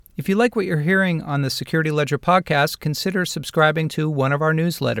If you like what you're hearing on the Security Ledger podcast, consider subscribing to one of our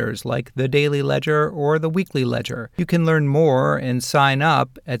newsletters like the Daily Ledger or the Weekly Ledger. You can learn more and sign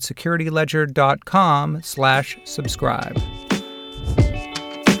up at securityledger.com/subscribe.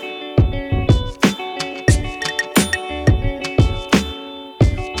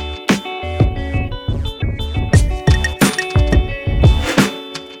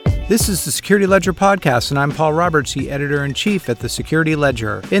 This is the Security Ledger podcast, and I'm Paul Roberts, the editor-in-chief at the Security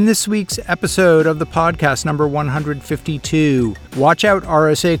Ledger. In this week's episode of the podcast, number 152, Watch Out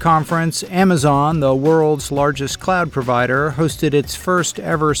RSA Conference, Amazon, the world's largest cloud provider, hosted its first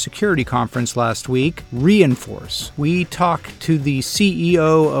ever security conference last week, ReInforce. We talk to the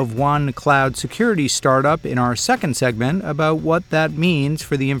CEO of one cloud security startup in our second segment about what that means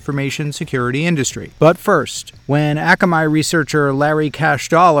for the information security industry. But first, when Akamai researcher Larry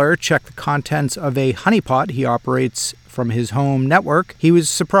Cashdollar checked the contents of a honeypot he operates from his home network, he was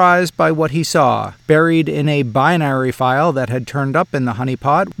surprised by what he saw. Buried in a binary file that had turned up in the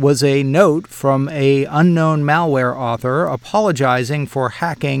honeypot was a note from an unknown malware author apologizing for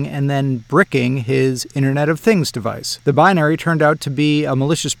hacking and then bricking his Internet of Things device. The binary turned out to be a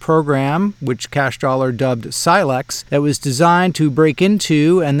malicious program, which Cashdollar dubbed Silex, that was designed to break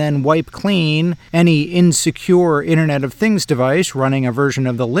into and then wipe clean any insecure Internet of Things device running a version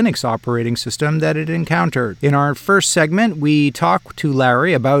of the Linux operating system that it encountered. In our first segment, we talk to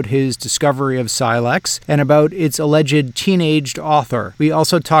Larry about his discovery of Silex and about its alleged teenaged author. We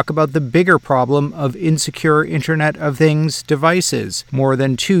also talk about the bigger problem of insecure Internet of Things devices. More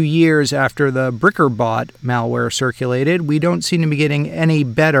than 2 years after the BrickerBot malware circulated, we don't seem to be getting any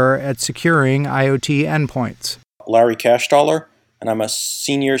better at securing IoT endpoints. Larry Cashdollar, and I'm a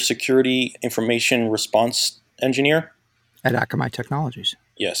senior security information response engineer At Akamai Technologies.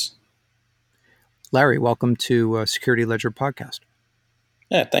 Yes. Larry, welcome to Security Ledger podcast.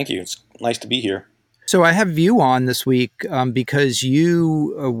 Yeah, thank you. It's nice to be here. So I have you on this week because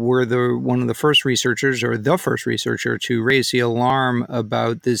you were one of the first researchers, or the first researcher, to raise the alarm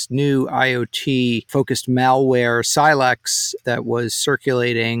about this new IoT-focused malware, Silex, that was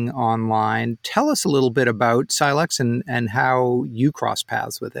circulating online. Tell us a little bit about Silex and how you cross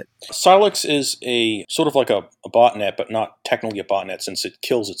paths with it. Silex is a sort of like a botnet, but not technically a botnet since it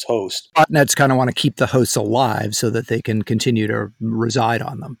kills its host. Botnets kind of want to keep the hosts alive so that they can continue to reside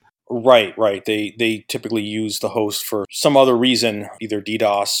on them. Right. They typically use the host for some other reason, either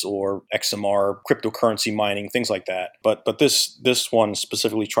DDoS or XMR, cryptocurrency mining, things like that. But this one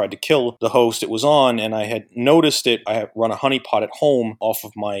specifically tried to kill the host it was on, and I had noticed it. I have run a honeypot at home off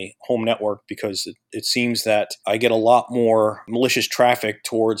of my home network because it seems that I get a lot more malicious traffic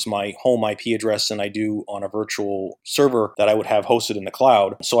towards my home IP address than I do on a virtual server that I would have hosted in the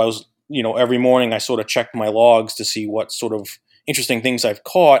cloud. So I was, every morning I sort of checked my logs to see what sort of interesting things I've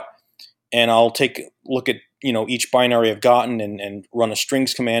caught. And I'll take a look at, each binary I've gotten and run a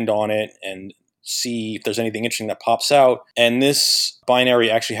strings command on it and see if there's anything interesting that pops out. And this binary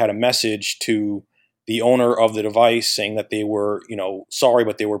actually had a message to the owner of the device saying that they were, sorry,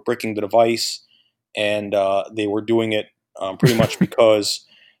 but they were bricking the device. And they were doing it pretty much because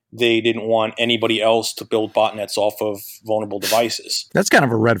they didn't want anybody else to build botnets off of vulnerable devices. That's kind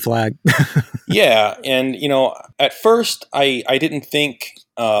of a red flag. Yeah. And, at first I didn't think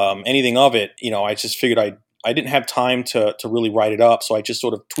anything of it. I just figured I didn't have time to really write it up. So I just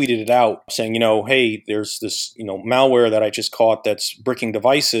sort of tweeted it out saying, hey, there's this, malware that I just caught that's bricking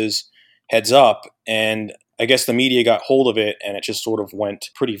devices, heads up. And I guess the media got hold of it and it just sort of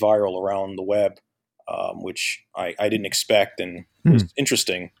went pretty viral around the web. Which I didn't expect and was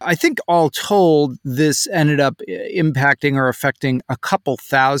interesting. I think all told, this ended up impacting or affecting a couple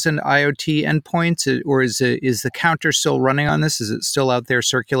thousand IoT endpoints, or is the counter still running on this? Is it still out there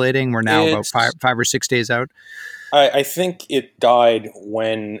circulating? We're now about five or 6 days out. I think it died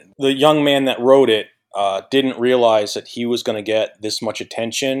when the young man that wrote it didn't realize that he was going to get this much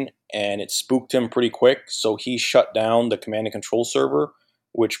attention, and it spooked him pretty quick. So he shut down the command and control server,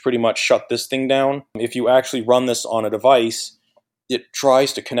 which pretty much shut this thing down. If you actually run this on a device, it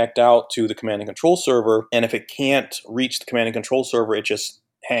tries to connect out to the command and control server, and if it can't reach the command and control server, it just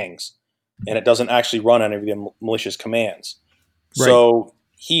hangs, and it doesn't actually run any of the malicious commands. Right. So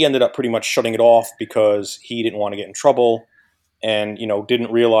he ended up pretty much shutting it off because he didn't want to get in trouble and,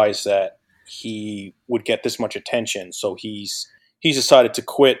 didn't realize that he would get this much attention. So he's decided to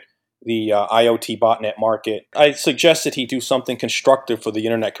quit the IoT botnet market. I suggested he do something constructive for the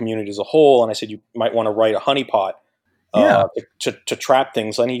internet community as a whole, and I said you might want to write a honeypot to trap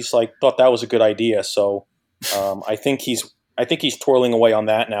things. And he's thought that was a good idea. So I think he's twirling away on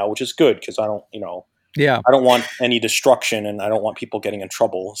that now, which is good because I don't Yeah. I don't want any destruction, and I don't want people getting in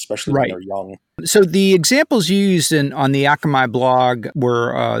trouble, especially when Right. they're young. So the examples you used on the Akamai blog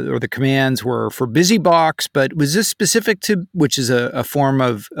were, or the commands were for BusyBox, but was this specific to, which is a form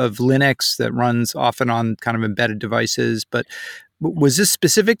of Linux that runs often on kind of embedded devices, but was this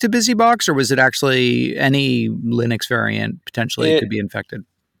specific to BusyBox, or was it actually any Linux variant potentially could It be infected?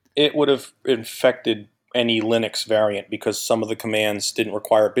 it would have infected any Linux variant because some of the commands didn't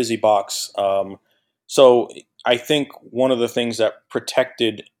require BusyBox. So I think one of the things that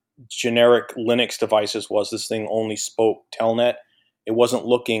protected generic Linux devices was this thing only spoke Telnet. It wasn't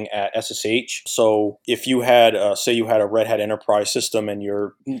looking at SSH. So if you had, say, you had a Red Hat Enterprise system, and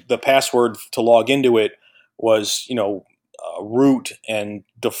the password to log into it was, root and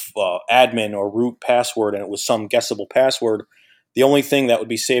admin or root password, and it was some guessable password. The only thing that would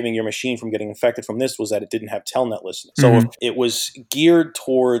be saving your machine from getting infected from this was that it didn't have Telnet listening. So if it was geared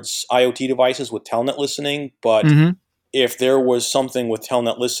towards IoT devices with Telnet listening, but if there was something with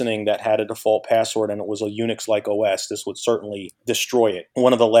Telnet listening that had a default password and it was a Unix-like OS, this would certainly destroy it.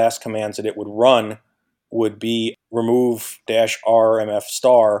 One of the last commands that it would run would be remove -rmf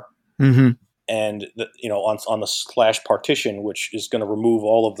star, and on the slash partition, which is going to remove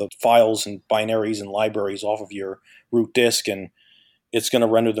all of the files and binaries and libraries off of your root disk, and it's going to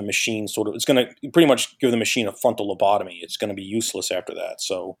render the machine it's going to pretty much give the machine a frontal lobotomy. It's going to be useless after that.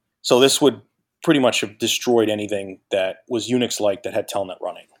 So this would pretty much have destroyed anything that was Unix-like that had Telnet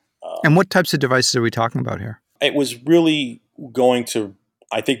running. And what types of devices are we talking about here? It was really going to,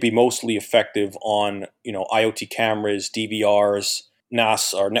 I think, be mostly effective on, IoT cameras, DVRs,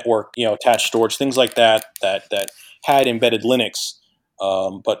 NAS or network, attached storage, things like that had embedded Linux.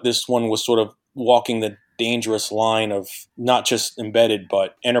 But this one was sort of walking the dangerous line of not just embedded,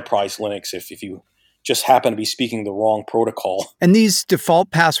 but enterprise Linux if you just happen to be speaking the wrong protocol. And these default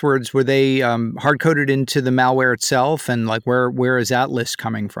passwords, were they hard-coded into the malware itself? And like, where is that list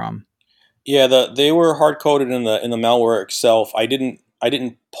coming from? Yeah, they were hard-coded in the malware itself. I didn't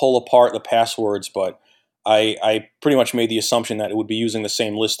pull apart the passwords, but I pretty much made the assumption that it would be using the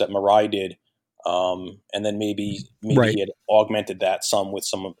same list that Mirai did, and then maybe Right. he had augmented that some with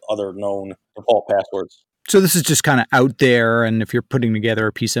some other known default passwords. So this is just kind of out there, and if you're putting together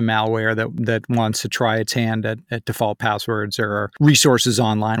a piece of malware that wants to try its hand at default passwords, there are resources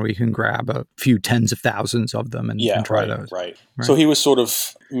online where you can grab a few tens of thousands of them and try those. Right. So he was sort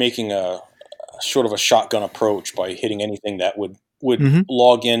of making a shotgun approach by hitting anything that would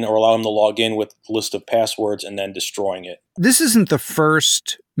log in or allow him to log in with a list of passwords and then destroying it. This isn't the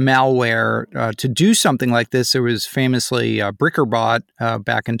first malware to do something like this. There was famously Brickerbot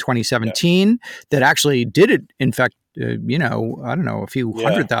back in 2017 that actually did infect I don't know, a few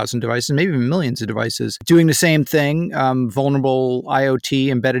 100,000 devices, maybe even millions of devices, doing the same thing, vulnerable IoT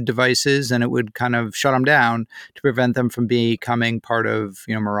embedded devices, and it would kind of shut them down to prevent them from becoming part of,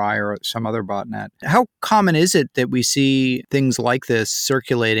 Mirai or some other botnet. How common is it that we see things like this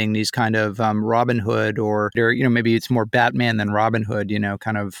circulating, these kind of Robin Hood, or maybe it's more Batman than Robin Hood,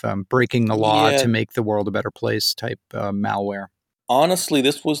 kind of breaking the law to make the world a better place type malware? Honestly,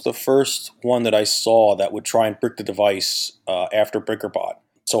 this was the first one that I saw that would try and brick the device after Brickerbot.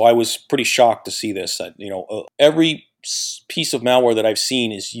 So I was pretty shocked to see this. Every piece of malware that I've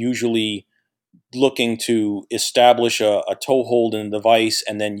seen is usually looking to establish a toehold in the device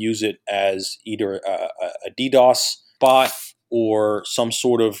and then use it as either a DDoS bot or some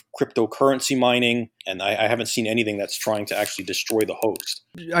sort of cryptocurrency mining. And I haven't seen anything that's trying to actually destroy the host.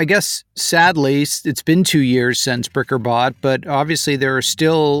 I guess, sadly, it's been 2 years since Brickerbot, but obviously there are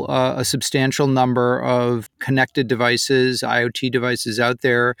still a substantial number of connected devices, IoT devices out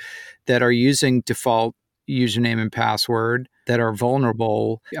there that are using default username and password that are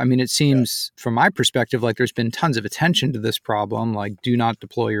vulnerable. I mean, it seems from my perspective like there's been tons of attention to this problem, like do not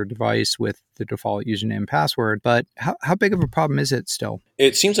deploy your device with the default username and password. But how big of a problem is it still?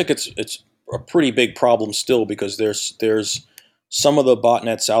 It seems like it's a pretty big problem still, because there's some of the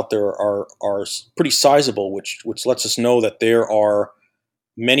botnets out there are pretty sizable, which lets us know that there are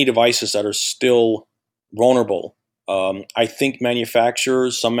many devices that are still vulnerable. I think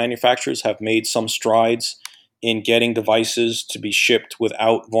some manufacturers have made some strides in getting devices to be shipped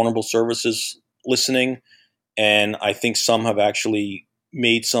without vulnerable services listening, and I think some have actually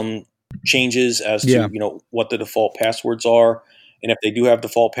made some changes as to what the default passwords are. And if they do have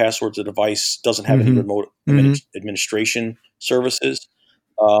default passwords, the device doesn't have any remote administration services.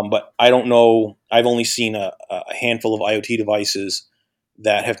 But I don't know. I've only seen a handful of IoT devices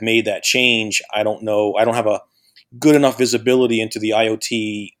that have made that change. I don't know. I don't have a good enough visibility into the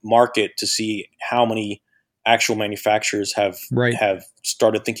IoT market to see how many actual manufacturers have Right.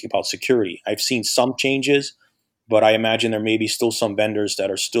 started thinking about security. I've seen some changes, but I imagine there may be still some vendors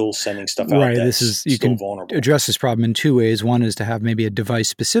that are still sending stuff out Right. that's You still can vulnerable. address this problem in two ways. One is to have maybe a device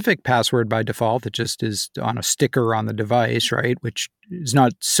specific password by default that just is on a sticker on the device, right? Which is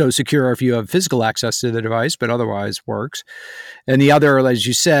not so secure if you have physical access to the device, but otherwise works. And the other, as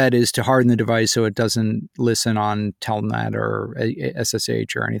you said, is to harden the device so it doesn't listen on Telnet or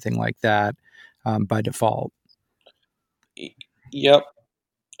SSH or anything like that by default. Yep.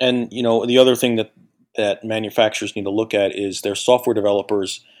 And the other thing that manufacturers need to look at is their software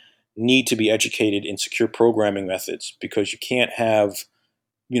developers need to be educated in secure programming methods, because you can't have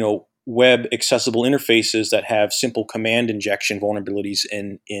web accessible interfaces that have simple command injection vulnerabilities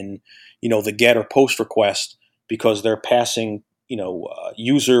in the get or post request, because they're passing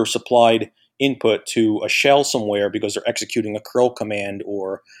user supplied input to a shell somewhere because they're executing a curl command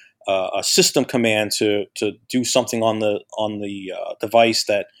or a system command to do something on the device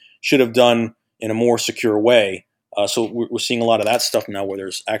that should have done in a more secure way. So we're seeing a lot of that stuff now, where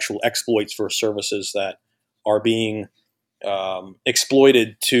there's actual exploits for services that are being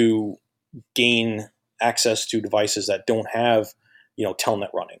exploited to gain access to devices that don't have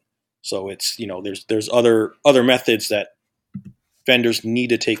telnet running. So it's there's other methods that vendors need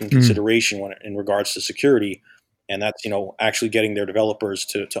to take in consideration when in regards to security, and that's actually getting their developers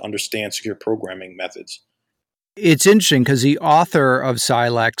to understand secure programming methods. It's interesting because the author of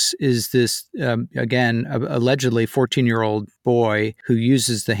Silex is this, again, allegedly 14-year-old boy who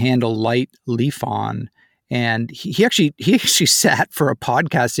uses the handle Light Leafon. And he actually sat for a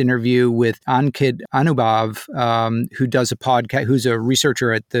podcast interview with Ankit Anubhav, who does a podcast, who's a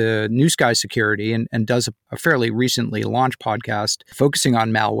researcher at the New Sky Security and does a fairly recently launched podcast focusing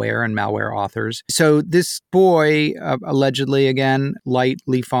on malware and malware authors. So this boy, allegedly, again, Light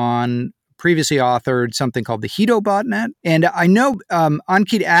Leafon, previously authored something called the Hito botnet. And I know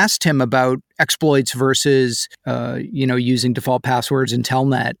Ankit asked him about exploits versus, using default passwords in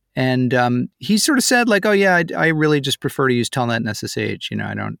Telnet. And he sort of said, like, oh, yeah, I really just prefer to use Telnet and SSH.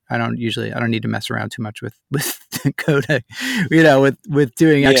 I don't need to mess around too much with coding, with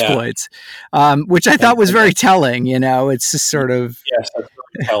doing exploits, which I thought was very telling. It's just sort of. Yes, that's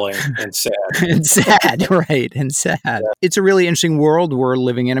very telling and sad. And sad, right? And sad. Yeah. It's a really interesting world we're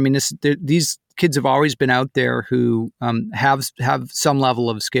living in. I mean, these kids have always been out there who have some level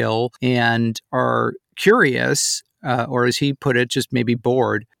of skill and are curious, or as he put it, just maybe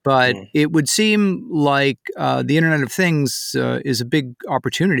bored. But it would seem like the Internet of Things is a big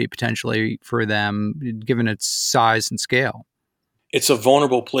opportunity potentially for them, given its size and scale. It's a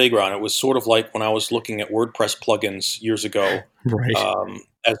vulnerable playground. It was sort of like when I was looking at WordPress plugins years ago. Right.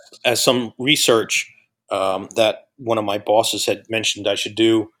 As some research that one of my bosses had mentioned I should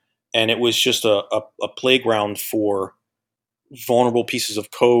do, and it was just a playground for vulnerable pieces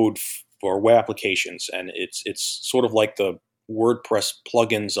of code for web applications, and it's sort of like the WordPress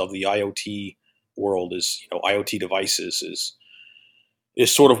plugins of the IoT world. Is IoT devices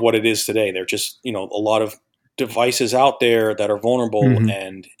is sort of what it is today. They're just a lot of devices out there that are vulnerable,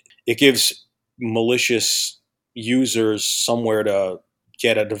 and it gives malicious users somewhere to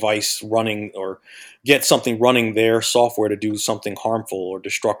get a device running or get something running their software to do something harmful or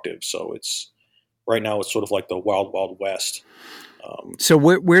destructive. So right now it's sort of like the wild, wild west. So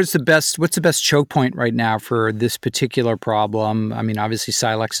what's the best choke point right now for this particular problem? I mean, obviously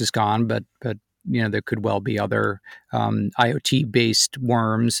Silex is gone, but there could well be other IoT-based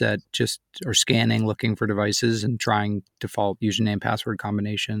worms that just are scanning, looking for devices and trying default username password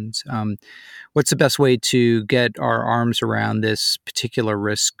combinations. What's the best way to get our arms around this particular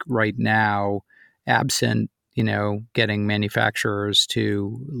risk right now, absent getting manufacturers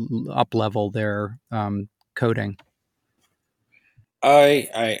to up-level their coding?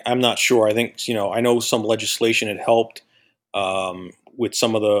 I'm not sure. I think I know some legislation had helped with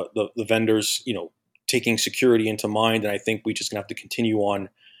some of the vendors taking security into mind, and I think we just gonna have to continue on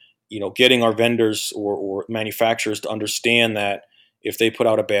getting our vendors or manufacturers to understand that if they put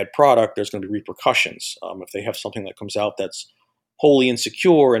out a bad product, there's going to be repercussions. If they have something that comes out that's wholly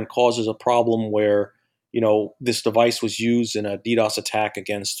insecure and causes a problem where this device was used in a DDoS attack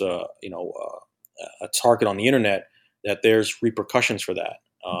against a target on the internet, that there's repercussions for that,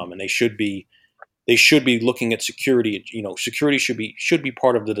 and they should be looking at security. Security should be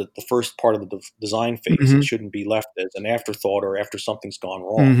part of the first part of the design phase. It shouldn't be left as an afterthought or after something's gone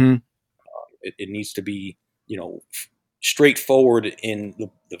wrong. It needs to be straightforward in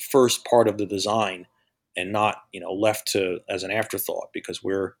the first part of the design, and not left to as an afterthought, because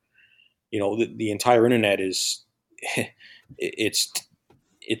we're the entire internet is it's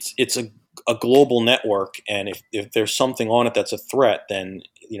a a global network, and if there's something on it that's a threat, then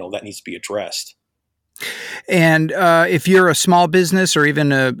that needs to be addressed. And if you're a small business or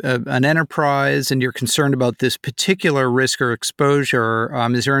even an enterprise and you're concerned about this particular risk or exposure,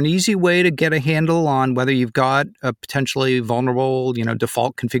 is there an easy way to get a handle on whether you've got a potentially vulnerable,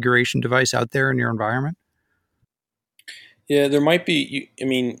 default configuration device out there in your environment? Yeah, there might be. I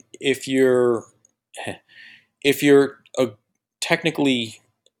mean, if you're a technically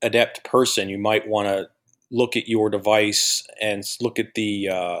adept person, you might want to look at your device and look at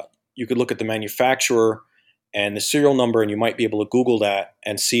you could look at the manufacturer and the serial number, and you might be able to Google that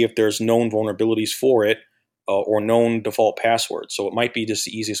and see if there's known vulnerabilities for it or known default passwords. So it might be just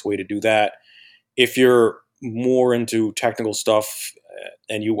the easiest way to do that. If you're more into technical stuff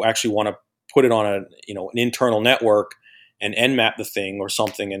and you actually want to put it on an internal network and nmap the thing or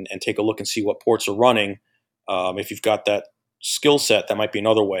something and take a look and see what ports are running, if you've got that skill set, that might be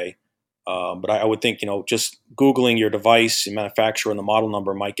another way. But I would think, just Googling your device and manufacturer and the model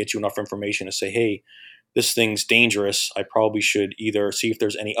number might get you enough information to say, hey, this thing's dangerous. I probably should either see if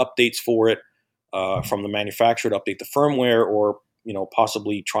there's any updates for it from the manufacturer to update the firmware, or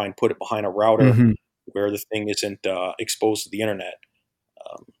possibly try and put it behind a router where the thing isn't exposed to the internet,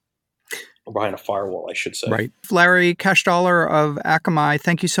 or behind a firewall, I should say. Right. Larry Cashdollar of Akamai,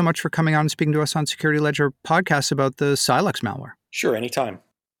 thank you so much for coming on and speaking to us on Security Ledger podcast about the Silex malware. Sure, anytime.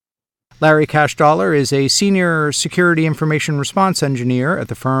 Larry Cashdollar is a senior security information response engineer at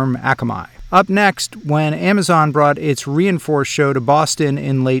the firm Akamai. Up next, when Amazon brought its ReInforce show to Boston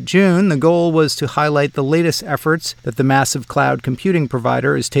in late June, the goal was to highlight the latest efforts that the massive cloud computing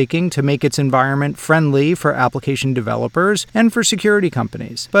provider is taking to make its environment friendly for application developers and for security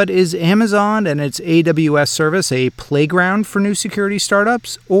companies. But is Amazon and its AWS service a playground for new security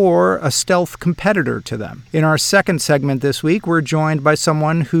startups or a stealth competitor to them? In our second segment this week, we're joined by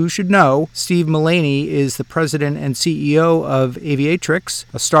someone who should know. Steve Mullaney is the president and CEO of Aviatrix,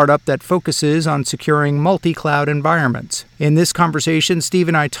 a startup that focuses on securing multi-cloud environments. In this conversation, Steve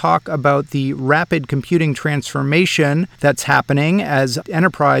and I talk about the rapid computing transformation that's happening as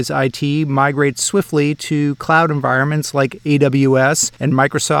enterprise IT migrates swiftly to cloud environments like AWS and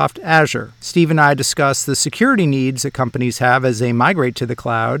Microsoft Azure. Steve and I discuss the security needs that companies have as they migrate to the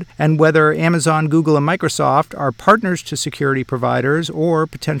cloud, and whether Amazon, Google, and Microsoft are partners to security providers or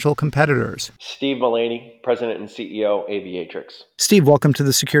potential competitors. Steve Mullaney, President and CEO, Aviatrix. Steve, welcome to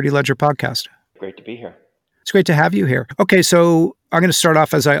the Security Ledger podcast. Great to be here. It's great to have you here. Okay, so I'm going to start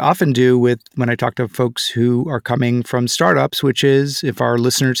off, as I often do with when I talk to folks who are coming from startups, which is, if our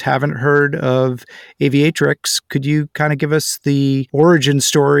listeners haven't heard of Aviatrix, could you kind of give us the origin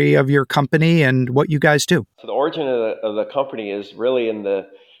story of your company and what you guys do? So the origin of the company is really in the,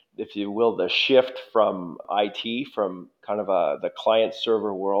 if you will, the shift from IT, from kind of the client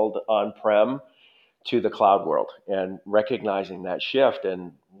server world on-prem to the cloud world, and recognizing that shift.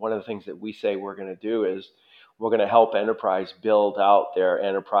 And one of the things that we say we're going to do is we're going to help enterprise build out their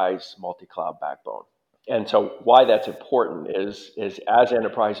enterprise multi-cloud backbone. And so why that's important is as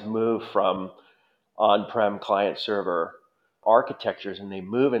enterprise move from on-prem client server architectures and they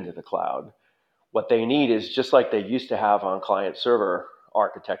move into the cloud, what they need is, just like they used to have on client server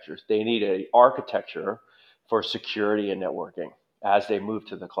architectures, they need an architecture for security and networking as they move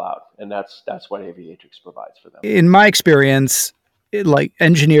to the cloud. And that's what Aviatrix provides for them. In my experience,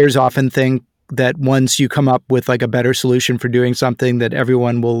 engineers often think that once you come up with a better solution for doing something, that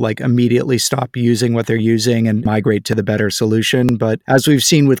everyone will immediately stop using what they're using and migrate to the better solution. But as we've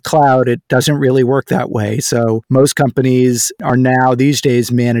seen with cloud, it doesn't really work that way. So most companies are now these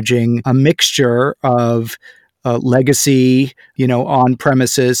days managing a mixture of legacy,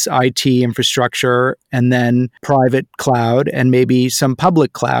 on-premises IT infrastructure, and then private cloud, and maybe some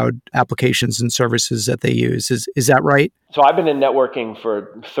public cloud applications and services that they use. Is that right? So I've been in networking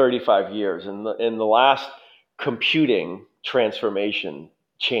for 35 years, and in the last computing transformation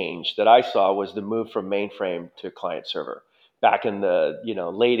change that I saw was the move from mainframe to client server back in the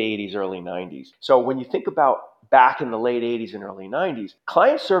late 80s, early 90s. So when you think about back in the late 80s and early 90s,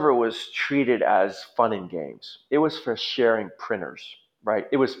 client server was treated as fun and games. It was for sharing printers, right?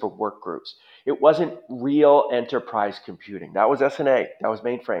 It was for work groups. It wasn't real enterprise computing. That was SNA, that was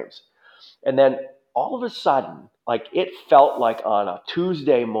mainframes. And then all of a sudden, it felt like on a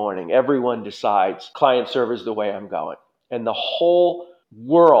Tuesday morning, everyone decides client server is the way I'm going. And the whole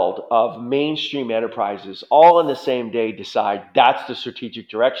world of mainstream enterprises all on the same day decide that's the strategic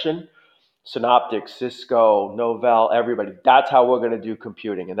direction. Synoptics, Cisco, Novell, everybody, that's how we're going to do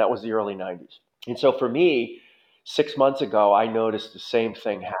computing. And that was the early 90s. And so for me, 6 months ago, I noticed the same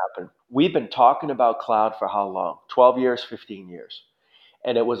thing happen. We've been talking about cloud for how long? 12 years, 15 years.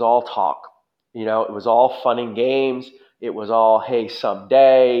 And it was all talk. It was all fun and games. It was all, hey,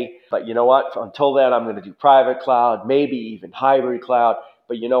 someday. But you know what? Until then, I'm going to do private cloud, maybe even hybrid cloud.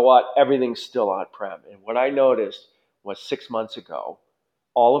 But you know what? Everything's still on-prem. And what I noticed was 6 months ago,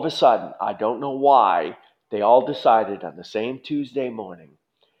 all of a sudden, I don't know why, they all decided on the same Tuesday morning,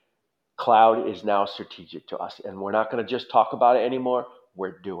 cloud is now strategic to us. And we're not going to just talk about it anymore.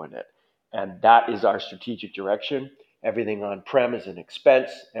 We're doing it. And that is our strategic direction. Everything on-prem is an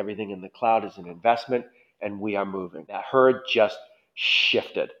expense. Everything in the cloud is an investment. And we are moving. That herd just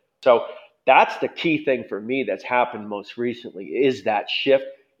shifted. So that's the key thing for me that's happened most recently is that shift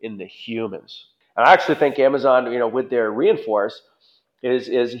in the humans. And I actually think Amazon, with their ReInforce,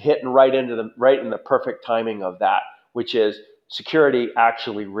 is hitting right in the perfect timing of that, which is security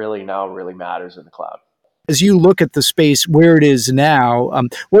actually really matters in the cloud. As you look at the space where it is now,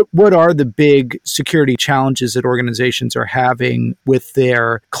 what are the big security challenges that organizations are having with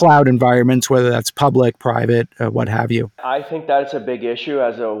their cloud environments, whether that's public, private, what have you? I think that's a big issue.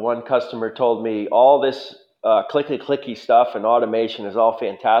 As one customer told me, all this clicky stuff and automation is all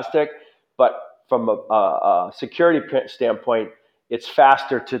fantastic, but from a security standpoint, it's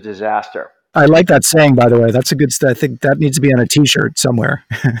faster to disaster. I like that saying, by the way. That's a good I think that needs to be on a T-shirt somewhere.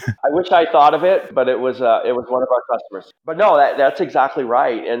 I wish I thought of it, but it was one of our customers. But no, that's exactly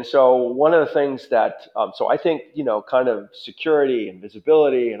right. And so one of the things that so I think kind of security and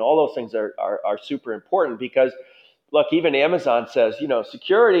visibility and all those things are super important because look, even Amazon says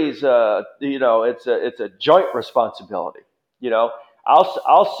security is it's a joint responsibility.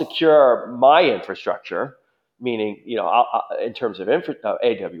 I'll secure my infrastructure, meaning in terms of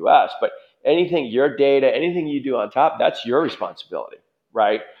AWS, but anything, your data, anything you do on top, that's your responsibility,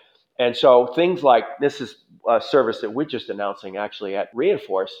 right? And so things like this is a service that we're just announcing actually at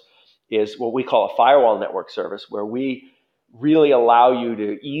ReInforce is what we call a firewall network service, where we really allow you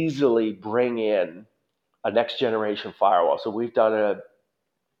to easily bring in a next generation firewall. So we've done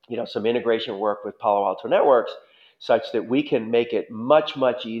some integration work with Palo Alto Networks such that we can make it much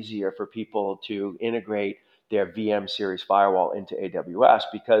easier for people to integrate their VM series firewall into AWS,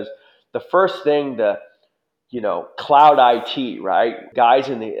 because the first thing cloud IT, right? Guys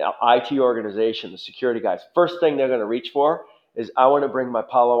in the IT organization, the security guys, first thing they're going to reach for is I want to bring my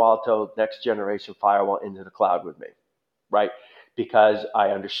Palo Alto next generation firewall into the cloud with me, right? Because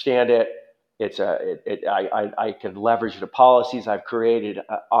I understand it. I can leverage the policies I've created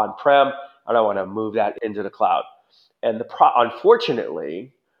on-prem, and I want to move that into the cloud. And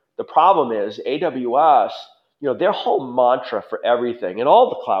unfortunately, the problem is AWS, their whole mantra for everything, and all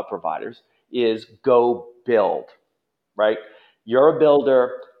the cloud providers, is go build, right? You're a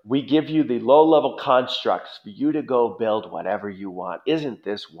builder. We give you the low-level constructs for you to go build whatever you want. Isn't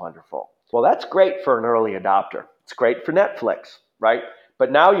this wonderful? Well, that's great for an early adopter. It's great for Netflix, right?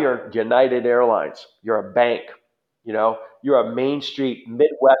 But now you're United Airlines. You're a bank. You're a Main Street,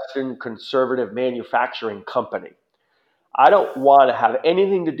 Midwestern conservative manufacturing company. I don't want to have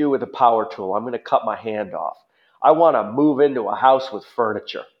anything to do with a power tool. I'm going to cut my hand off. I want to move into a house with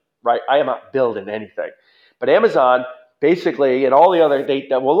furniture, right? I am not building anything. But Amazon, basically, and all the other,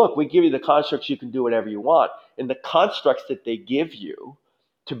 look, we give you the constructs, you can do whatever you want. And the constructs that they give you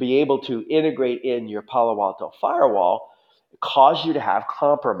to be able to integrate in your Palo Alto firewall cause you to have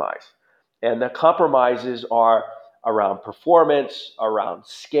compromise. And the compromises are around performance, around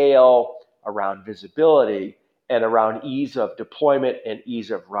scale, around visibility, and around ease of deployment and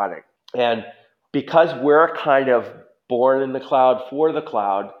ease of running. And because we're kind of born in the cloud for the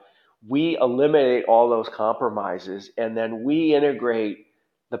cloud, we eliminate all those compromises, and then we integrate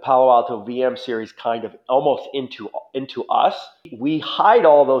the Palo Alto VM series kind of almost into us. We hide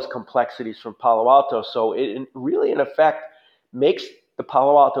all those complexities from Palo Alto, so it really, in effect, makes the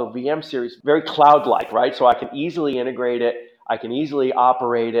Palo Alto VM series very cloud-like, right? So I can easily integrate it. I can easily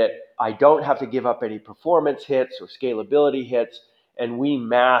operate it. I don't have to give up any performance hits or scalability hits. And we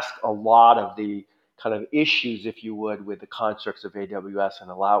mask a lot of the kind of issues, if you would, with the constructs of AWS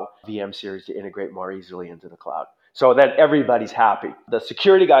and allow VM series to integrate more easily into the cloud. So then everybody's happy. The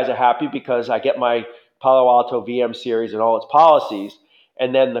security guys are happy because I get my Palo Alto VM series and all its policies.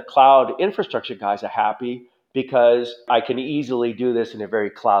 And then the cloud infrastructure guys are happy because I can easily do this in a very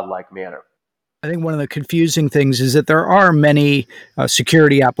cloud-like manner. I think one of the confusing things is that there are many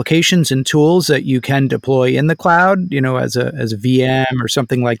security applications and tools that you can deploy in the cloud, as a VM or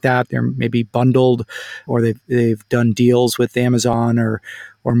something like that. They're maybe bundled, or they've done deals with Amazon or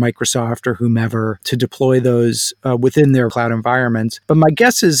Microsoft or whomever to deploy those within their cloud environments. But my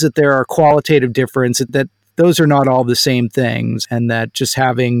guess is that there are qualitative differences, that those are not all the same things, and that just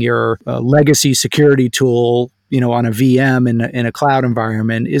having your legacy security tool on a VM in a cloud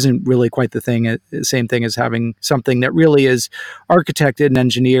environment isn't really quite the same thing as having something that really is architected and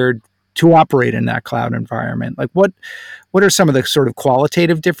engineered to operate in that cloud environment. Like what are some of the sort of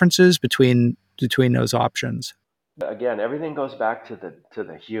qualitative differences between those options? Again, everything goes back to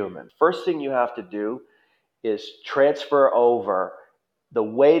the human. First thing you have to do is transfer over the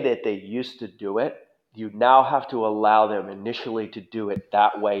way that they used to do it. You now have to allow them initially to do it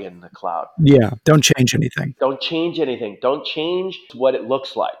that way in the cloud. Yeah, don't change anything. Don't change anything. Don't change what it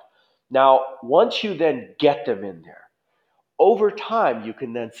looks like. Now, once you then get them in there, over time, you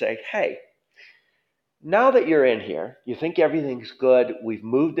can then say, hey, now that you're in here, you think everything's good. We've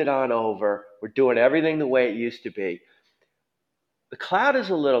moved it on over. We're doing everything the way it used to be. The cloud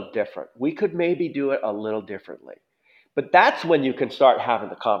is a little different. We could maybe do it a little differently. But that's when you can start having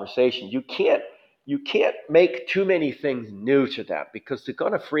the conversation. You can't make too many things new to them because they're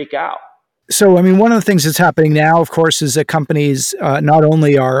going to freak out. So, I mean, one of the things that's happening now, of course, is that companies not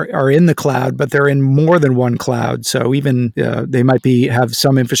only are in the cloud, but they're in more than one cloud. So even they might have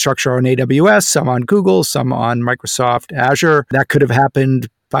some infrastructure on AWS, some on Google, some on Microsoft Azure. That could have happened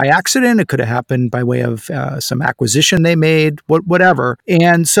by accident. It could have happened by way of some acquisition they made, whatever.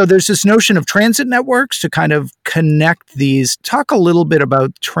 And so there's this notion of transit networks to kind of connect these. Talk a little bit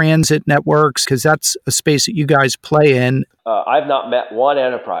about transit networks, because that's a space that you guys play in. I've not met one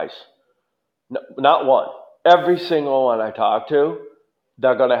enterprise. No, not one. Every single one I talk to,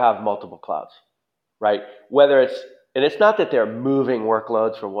 they're going to have multiple clouds, right? And it's not that they're moving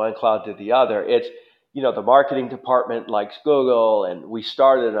workloads from one cloud to the other. It's, the marketing department likes Google, and we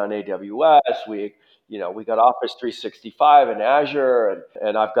started on AWS. We got Office 365 and Azure,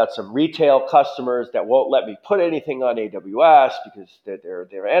 and I've got some retail customers that won't let me put anything on AWS because they're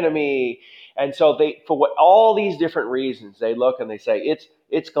their enemy. And so all these different reasons, they look and they say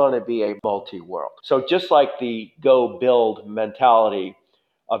it's going to be a multi-world. So just like the go build mentality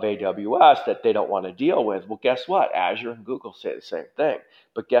of AWS that they don't want to deal with, well, guess what? Azure and Google say the same thing.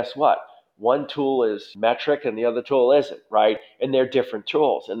 But guess what? One tool is metric and the other tool isn't, right? And they're different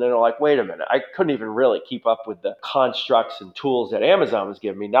tools. And then they're like, wait a minute, I couldn't even really keep up with the constructs and tools that Amazon was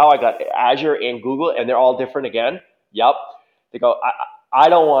giving me. Now I got Azure and Google, and they're all different again. Yep. They go, I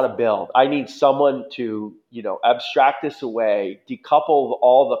don't want to build. I need someone to, abstract this away, decouple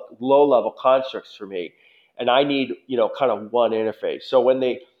all the low-level constructs for me. And I need, kind of one interface. So when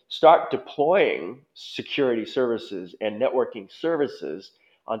they start deploying security services and networking services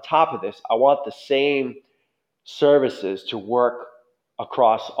on top of this, I want the same services to work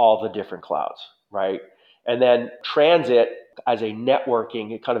across all the different clouds, right? And then transit as a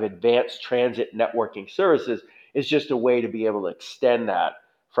networking, kind of advanced transit networking services is just a way to be able to extend that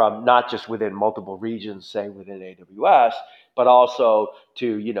from not just within multiple regions, say within AWS, but also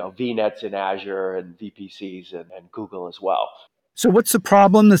to, VNets in Azure and VPCs and Google as well. So what's the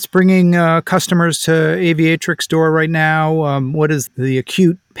problem that's bringing customers to Aviatrix door right now? What is the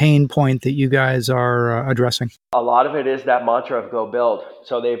acute pain point that you guys are addressing? A lot of it is that mantra of go build.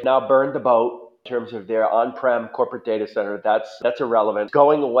 So they've now burned the boat in terms of their on-prem corporate data center. That's irrelevant,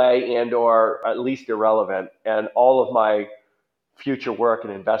 going away and or at least irrelevant. And all of my future work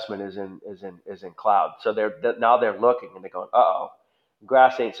and investment is in cloud. So now they're looking and they're going,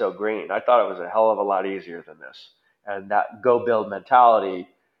 grass ain't so green. I thought it was a hell of a lot easier than this. And that go build mentality,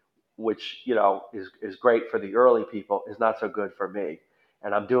 which is great for the early people, is not so good for me.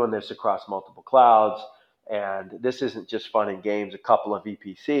 And I'm doing this across multiple clouds. And this isn't just fun and games, a couple of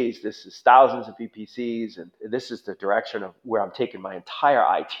VPCs. This is thousands of VPCs. And this is the direction of where I'm taking my entire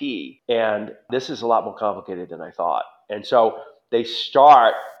IT. And this is a lot more complicated than I thought. And so they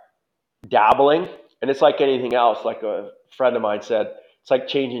start dabbling. And it's like anything else. Like a friend of mine said, it's like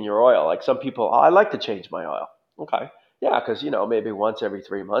changing your oil. Like some people, I like to change my oil. Okay. Yeah, because, maybe once every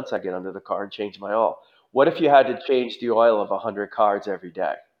 3 months I get under the car and change my oil. What if you had to change the oil of 100 cars every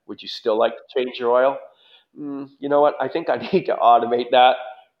day? Would you still like to change your oil? You know what? I think I need to automate that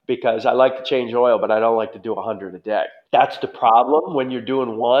because I like to change oil, but I don't like to do 100 a day. That's the problem. When you're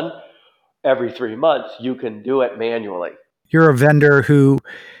doing one every 3 months, you can do it manually. You're a vendor who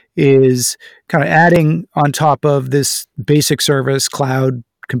is kind of adding on top of this basic service, cloud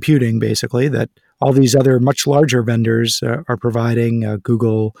computing, basically, that all these other much larger vendors are providing,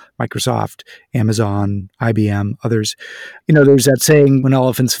 Google, Microsoft, Amazon, IBM, others. There's that saying, when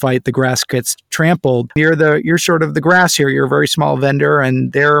elephants fight, the grass gets trampled. You're sort of the grass here. You're a very small vendor,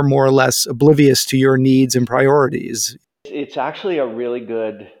 and they're more or less oblivious to your needs and priorities. It's actually a really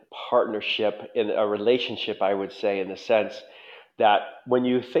good partnership, in a relationship, I would say, in the sense that when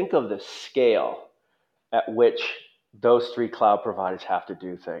you think of the scale at which those three cloud providers have to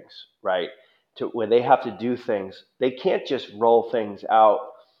do things, right? to when they have to do things, they can't just roll things out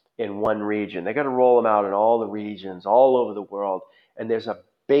in one region. They got to roll them out in all the regions, all over the world. And there's a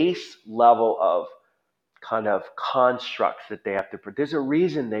base level of kind of constructs that they have to put. There's a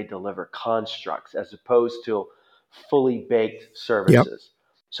reason they deliver constructs as opposed to fully baked services.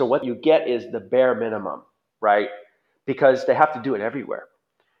 So what you get is the bare minimum, right? Because they have to do it everywhere.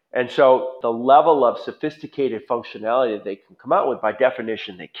 And so the level of sophisticated functionality that they can come out with, by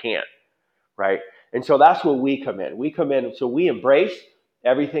definition, they can't, right? And so that's where we come in. We come in, so we embrace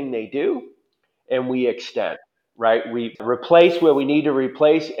everything they do and we extend, right? We replace where we need to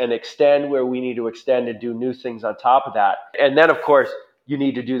replace and extend where we need to extend and do new things on top of that. And then, of course, you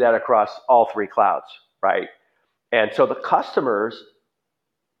need to do that across all three clouds, right? And so the customers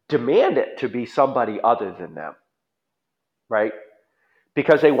demand it to be somebody other than them, right?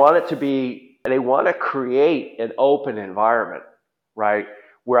 Because they want it to be, they want to create an open environment, right?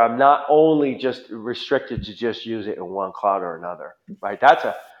 Where I'm not only just restricted to just use it in one cloud or another, right? That's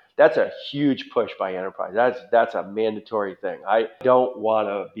a huge push by enterprise. That's a mandatory thing. I don't want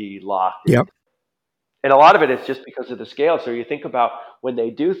to be locked in. And a lot of it is just because of the scale. So you think about when they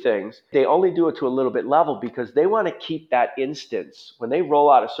do things, they only do it to a little bit level because they want to keep that instance. When they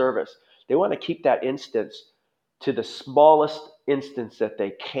roll out a service, they want to keep that instance to the smallest instance that they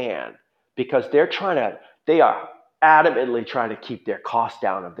can, because they are adamantly trying to keep their cost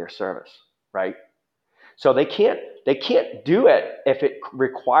down of their service, right? So they can't do it if it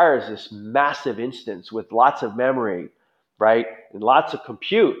requires this massive instance with lots of memory, right? And lots of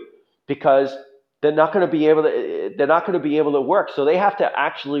compute, because they're not going to be able to work. So they have to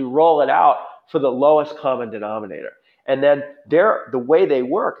actually roll it out for the lowest common denominator. And then the way they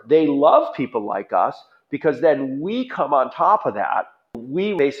work, they love people like us, because then we come on top of that.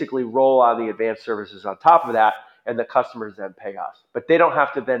 We basically roll on the advanced services on top of that, and the customers then pay us. But they don't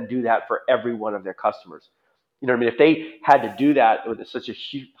have to then do that for every one of their customers. You know what I mean? If they had to do that with such a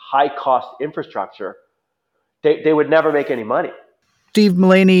high cost infrastructure, they would never make any money. Steve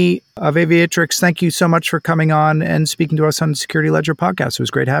Mullaney of Aviatrix, thank you so much for coming on and speaking to us on the Security Ledger podcast. It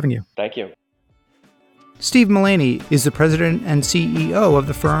was great having you. Thank you. Steve Mullaney is the president and CEO of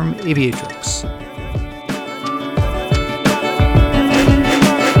the firm Aviatrix.